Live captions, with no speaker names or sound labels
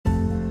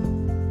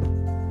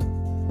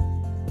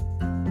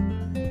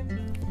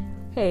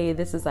Hey,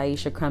 this is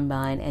Aisha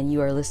Crumbine, and you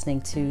are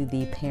listening to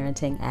the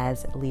Parenting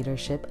as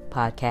Leadership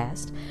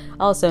podcast,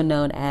 also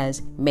known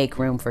as Make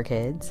Room for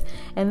Kids.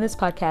 And this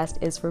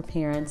podcast is for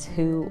parents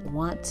who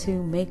want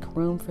to make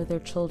room for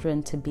their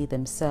children to be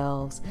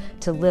themselves,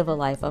 to live a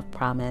life of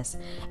promise.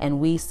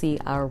 And we see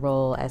our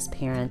role as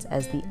parents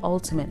as the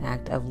ultimate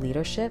act of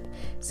leadership,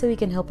 so we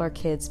can help our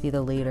kids be the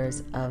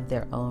leaders of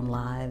their own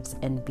lives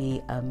and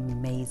be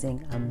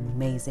amazing,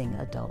 amazing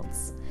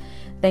adults.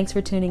 Thanks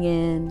for tuning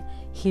in.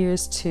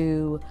 Here's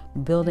to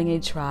building a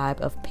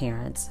tribe of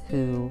parents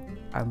who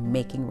are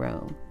making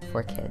room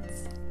for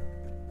kids.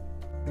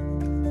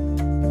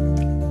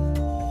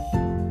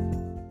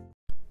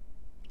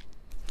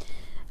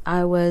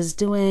 I was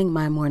doing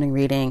my morning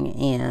reading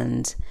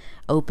and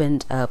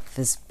opened up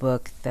this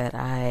book that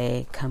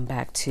I come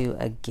back to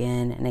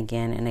again and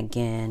again and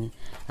again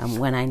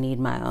when I need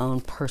my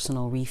own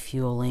personal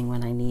refueling,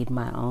 when I need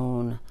my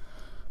own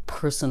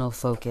personal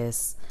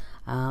focus.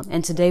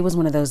 And today was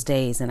one of those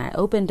days, and I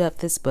opened up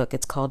this book.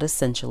 It's called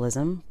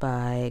Essentialism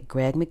by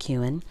Greg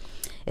McKeown.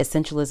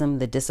 Essentialism,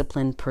 the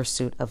Disciplined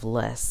Pursuit of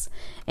Less.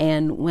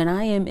 And when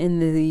I am in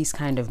these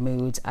kind of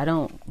moods, I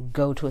don't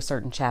go to a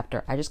certain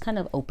chapter. I just kind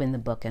of open the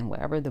book, and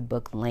wherever the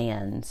book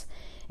lands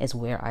is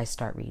where I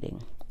start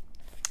reading.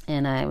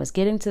 And I was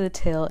getting to the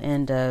tail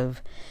end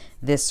of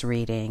this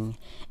reading,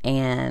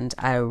 and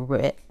I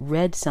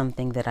read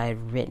something that I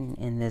had written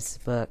in this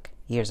book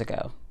years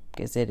ago,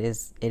 because it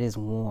is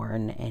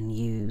worn and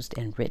used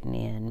and written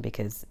in,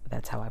 because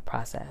that's how I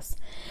process.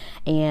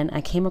 And I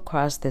came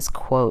across this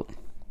quote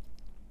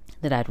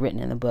that I'd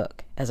written in the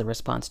book as a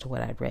response to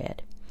what I'd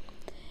read.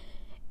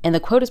 And the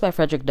quote is by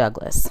Frederick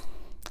Douglass.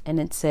 And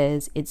it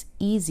says, "It's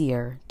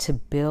easier to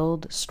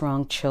build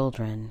strong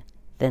children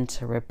than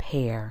to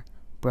repair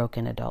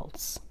broken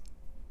adults."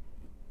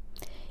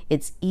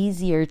 It's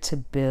easier to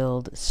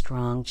build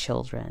strong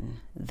children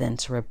than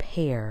to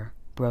repair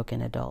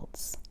broken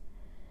adults.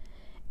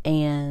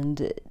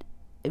 And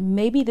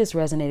maybe this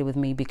resonated with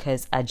me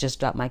because I just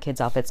dropped my kids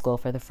off at school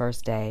for the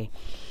first day,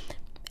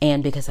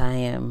 and because I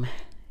am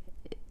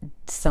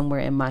somewhere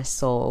in my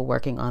soul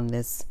working on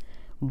this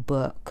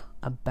book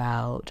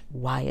about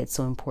why it's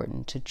so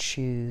important to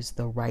choose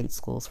the right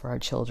schools for our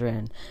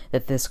children,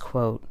 that this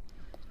quote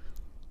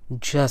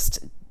just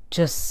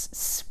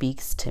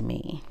speaks to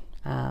me.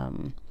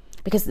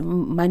 Because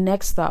my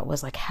next thought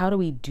was like, how do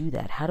we do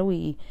that? How do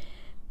we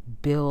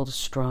build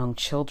strong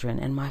children?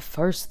 And my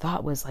first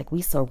thought was like,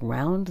 we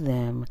surround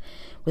them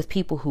with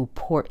people who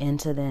pour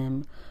into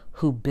them,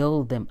 who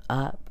build them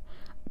up,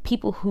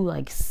 people who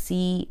like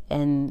see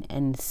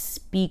and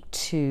speak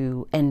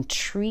to and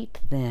treat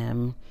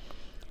them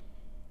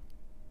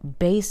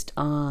based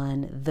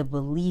on the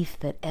belief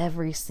that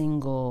every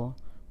single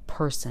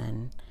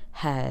person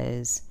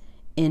has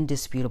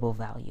indisputable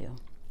value.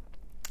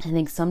 I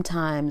think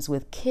sometimes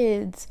with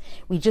kids,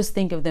 we just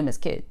think of them as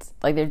kids.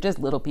 Like they're just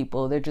little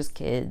people, they're just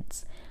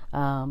kids.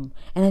 And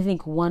I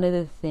think one of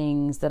the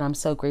things that I'm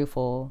so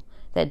grateful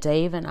that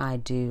Dave and I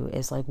do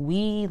is like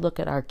we look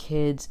at our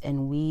kids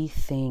and we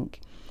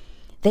think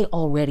they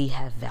already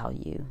have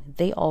value.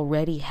 They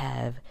already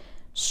have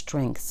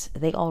strengths.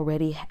 They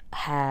already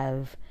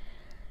have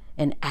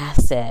an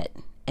asset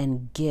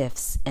and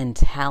gifts and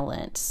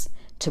talents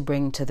to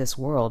bring to this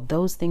world.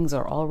 Those things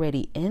are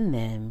already in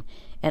them.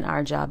 And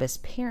our job as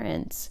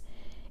parents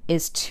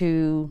is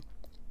to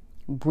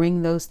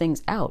bring those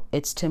things out.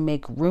 It's to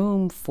make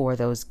room for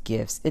those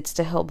gifts. It's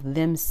to help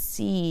them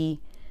see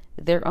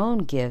their own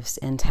gifts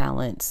and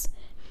talents.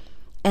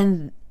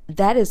 And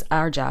that is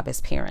our job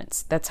as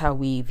parents. That's how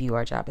we view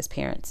our job as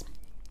parents.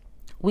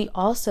 We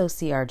also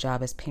see our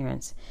job as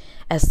parents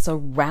as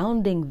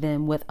surrounding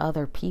them with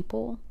other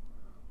people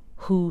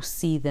who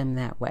see them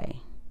that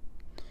way.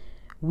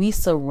 We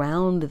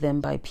surround them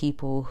by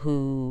people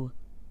who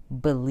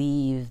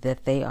believe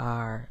that they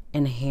are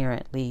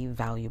inherently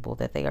valuable,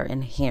 that they are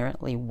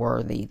inherently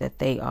worthy, that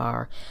they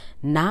are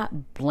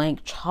not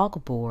blank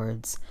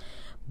chalkboards,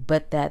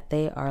 but that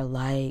they are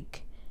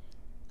like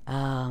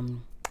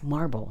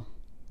marble,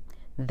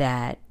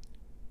 that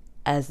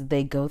as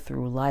they go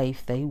through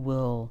life, they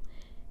will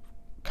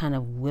kind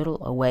of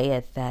whittle away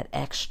at that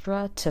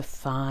extra to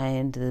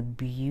find the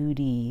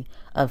beauty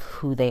of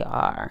who they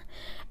are.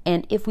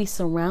 And if we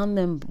surround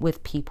them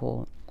with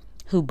people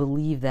who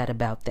believe that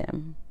about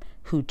them,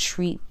 who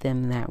treat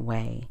them that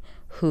way,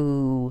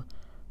 who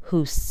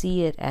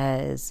see it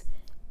as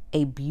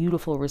a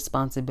beautiful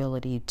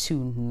responsibility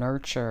to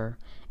nurture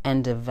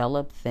and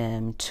develop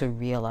them to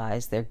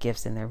realize their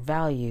gifts and their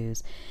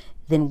values,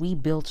 then we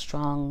build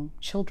strong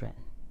children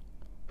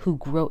who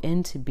grow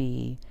into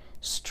be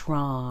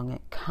strong,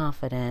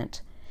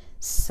 confident,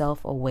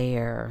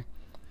 self-aware,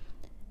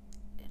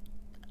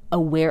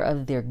 aware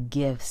of their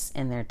gifts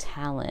and their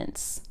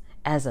talents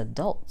as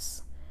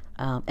adults.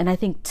 And I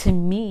think to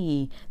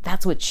me,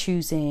 that's what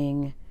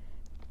choosing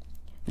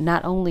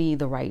not only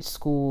the right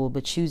school,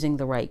 but choosing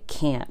the right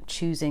camp,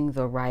 choosing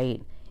the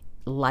right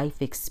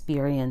life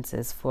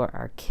experiences for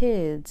our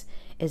kids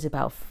is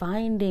about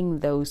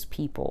finding those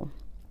people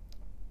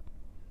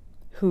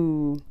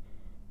who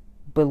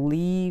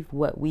believe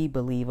what we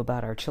believe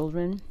about our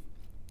children,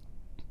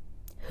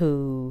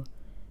 who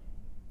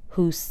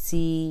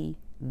see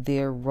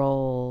their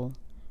role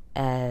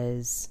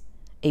as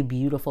a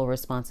beautiful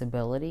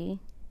responsibility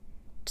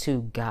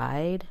to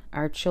guide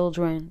our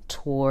children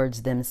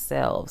towards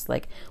themselves.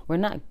 Like, we're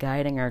not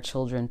guiding our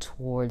children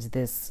towards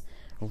this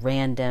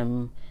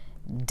random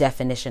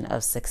definition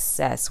of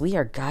success. We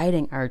are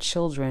guiding our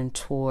children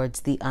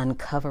towards the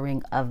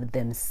uncovering of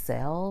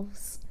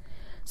themselves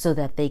so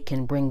that they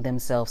can bring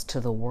themselves to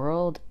the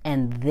world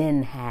and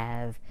then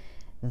have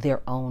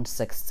their own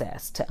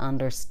success. To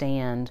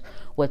understand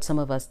what some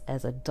of us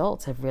as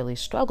adults have really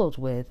struggled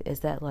with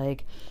is that,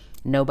 like,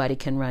 nobody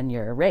can run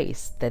your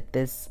race, that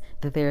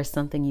there is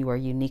something you are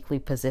uniquely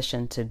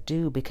positioned to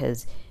do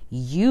because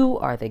you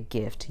are the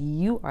gift,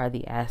 you are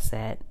the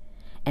asset,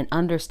 and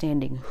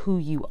understanding who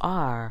you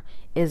are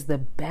is the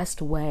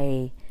best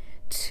way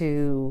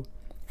to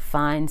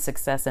find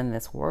success in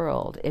this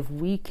world. If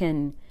we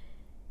can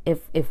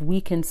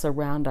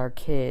surround our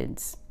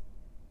kids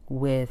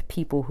with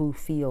people who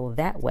feel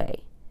that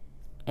way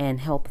and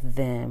help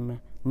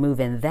them move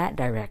in that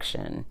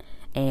direction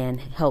and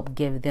help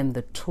give them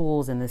the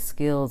tools and the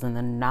skills and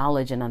the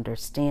knowledge and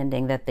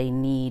understanding that they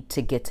need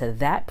to get to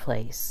that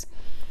place,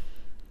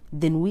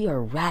 then we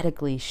are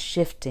radically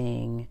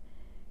shifting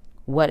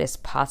what is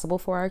possible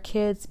for our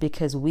kids,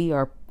 because we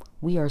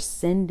are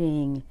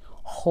sending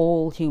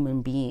whole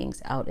human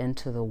beings out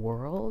into the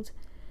world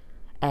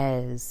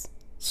as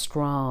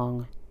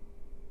strong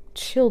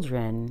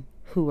children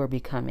who are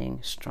becoming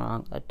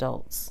strong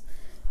adults.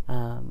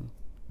 And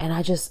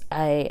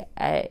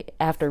I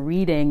after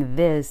reading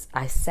this,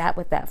 I sat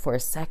with that for a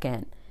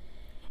second,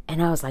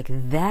 and I was like,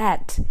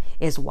 that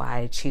is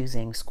why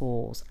choosing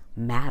schools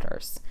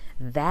matters.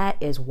 That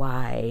is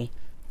why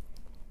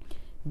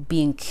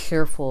being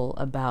careful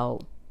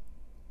about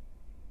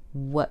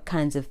what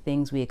kinds of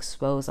things we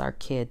expose our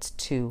kids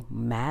to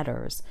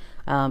matters.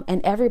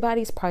 And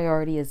everybody's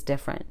priority is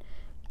different.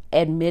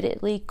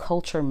 Admittedly,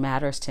 culture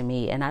matters to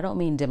me, and I don't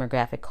mean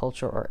demographic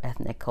culture or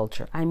ethnic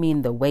culture. I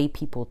mean the way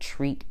people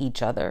treat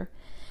each other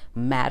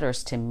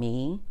matters to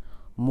me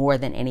more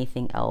than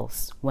anything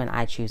else when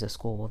I choose a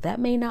school. That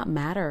may not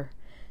matter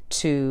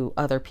to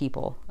other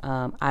people.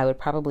 I would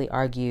probably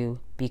argue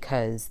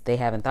because they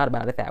haven't thought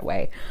about it that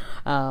way.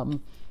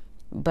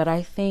 But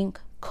I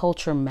think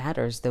culture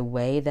matters. The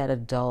way that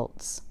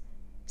adults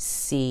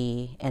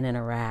see and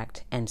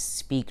interact and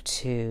speak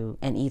to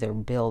and either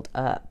build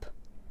up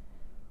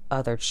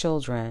other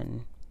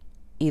children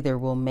either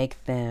will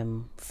make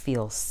them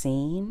feel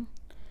seen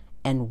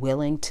and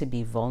willing to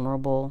be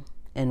vulnerable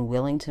and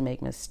willing to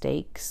make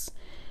mistakes.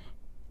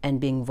 And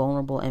being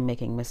vulnerable and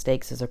making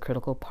mistakes is a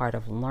critical part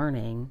of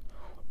learning,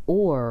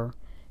 or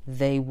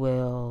they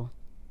will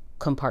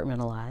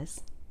compartmentalize,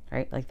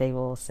 right? Like they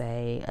will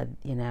say,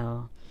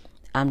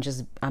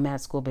 I'm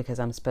at school because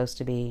I'm supposed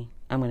to be,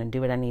 I'm going to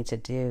do what I need to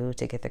do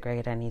to get the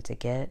grade I need to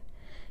get,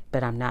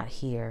 but I'm not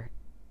here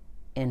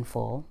in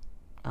full.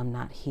 I'm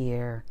not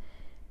here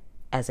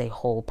as a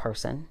whole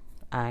person.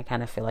 I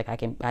kind of feel like I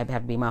have to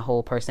be my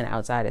whole person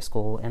outside of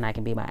school, and I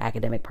can be my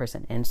academic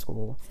person in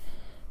school,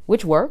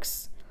 which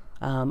works.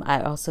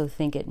 I also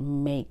think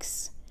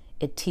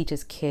it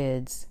teaches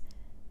kids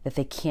that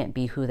they can't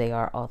be who they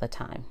are all the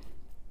time.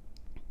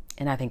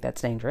 And I think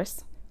that's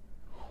dangerous.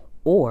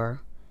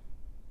 Or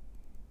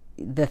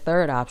the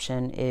third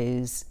option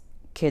is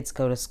kids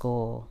go to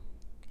school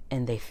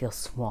and they feel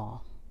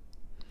small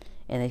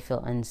and they feel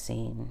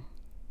unseen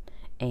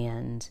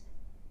and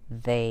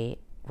they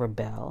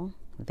rebel,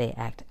 they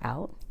act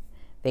out,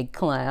 they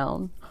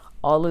clown,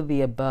 all of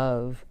the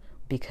above,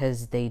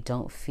 because they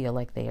don't feel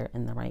like they are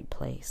in the right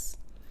place.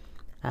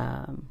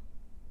 And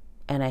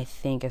I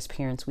think as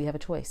parents, we have a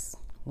choice.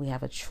 We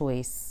have a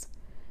choice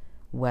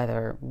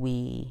whether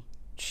we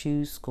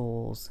choose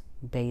schools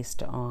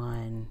based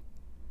on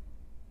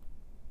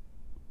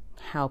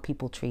how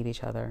people treat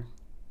each other,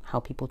 how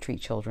people treat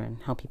children,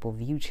 how people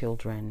view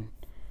children,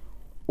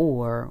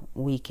 or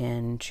we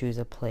can choose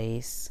a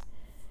place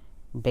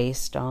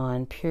based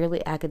on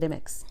purely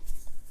academics.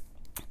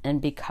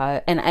 And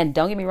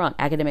don't get me wrong,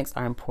 academics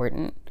are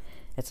important.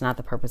 It's not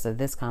the purpose of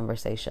this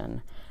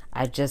conversation.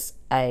 I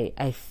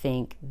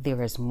think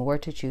there is more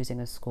to choosing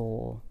a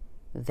school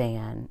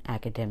than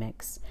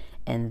academics.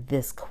 And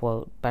this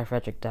quote by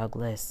Frederick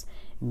Douglass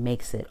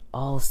makes it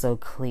also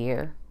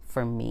clear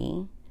for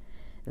me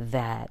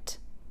that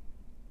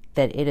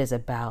it is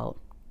about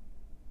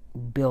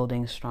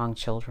building strong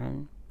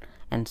children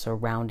and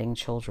surrounding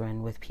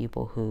children with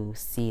people who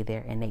see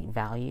their innate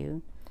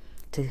value,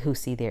 who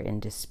see their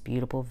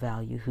indisputable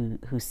value,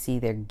 who see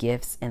their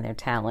gifts and their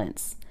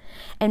talents,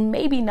 and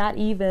maybe not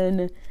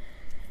even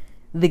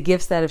the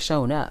gifts that have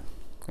shown up.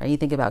 Right? You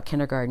think about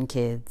kindergarten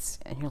kids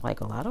and you're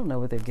like, well, I don't know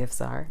what their gifts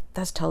are.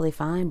 That's totally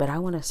fine, but I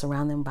want to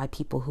surround them by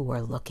people who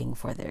are looking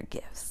for their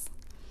gifts,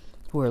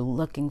 who are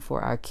looking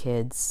for our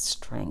kids'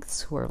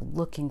 strengths, who are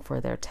looking for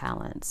their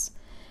talents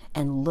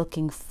and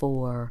looking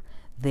for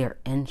their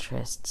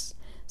interests,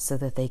 so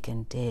that they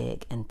can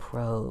dig and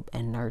probe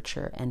and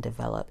nurture and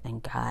develop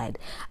and guide.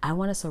 I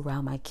want to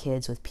surround my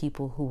kids with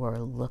people who are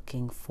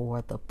looking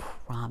for the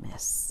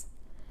promise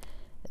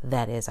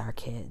that is our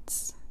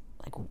kids.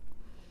 Like,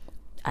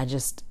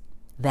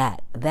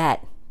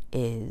 that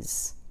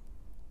is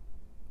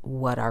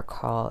what our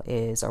call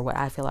is, or what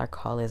I feel our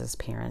call is as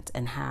parents,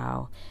 and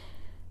how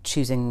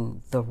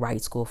choosing the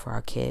right school for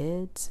our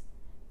kids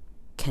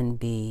can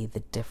be the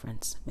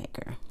difference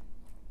maker.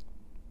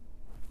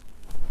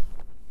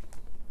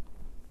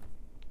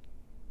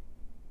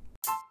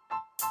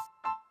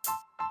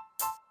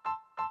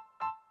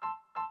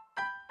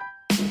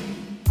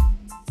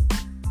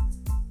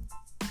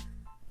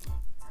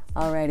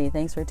 Alrighty,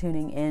 thanks for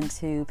tuning in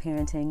to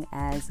Parenting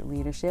as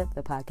Leadership,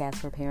 the podcast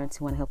for parents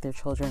who want to help their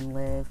children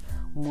live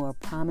more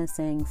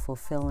promising,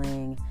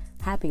 fulfilling,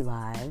 happy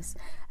lives.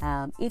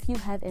 If you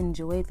have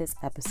enjoyed this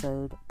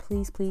episode,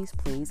 please,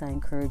 I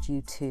encourage you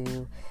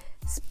to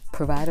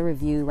provide a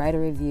review, write a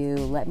review,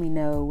 let me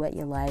know what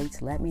you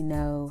liked, let me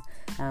know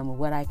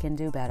what I can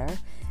do better.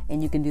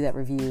 And you can do that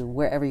review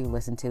wherever you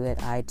listen to it,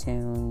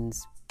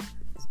 iTunes,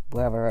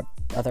 wherever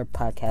other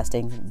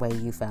podcasting way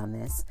you found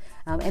this.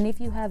 And if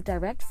you have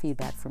direct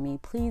feedback for me,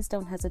 please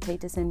don't hesitate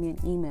to send me an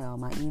email.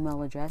 My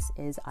email address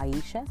is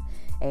Aisha,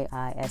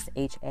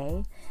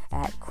 AISHA,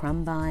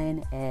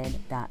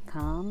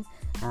 @crumbined.com.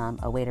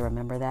 A way to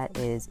remember that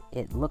is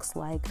it looks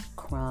like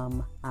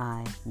crumb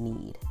I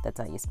need. That's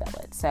how you spell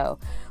it. So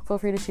feel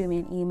free to shoot me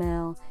an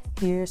email.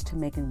 Here's to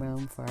making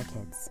room for our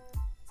kids.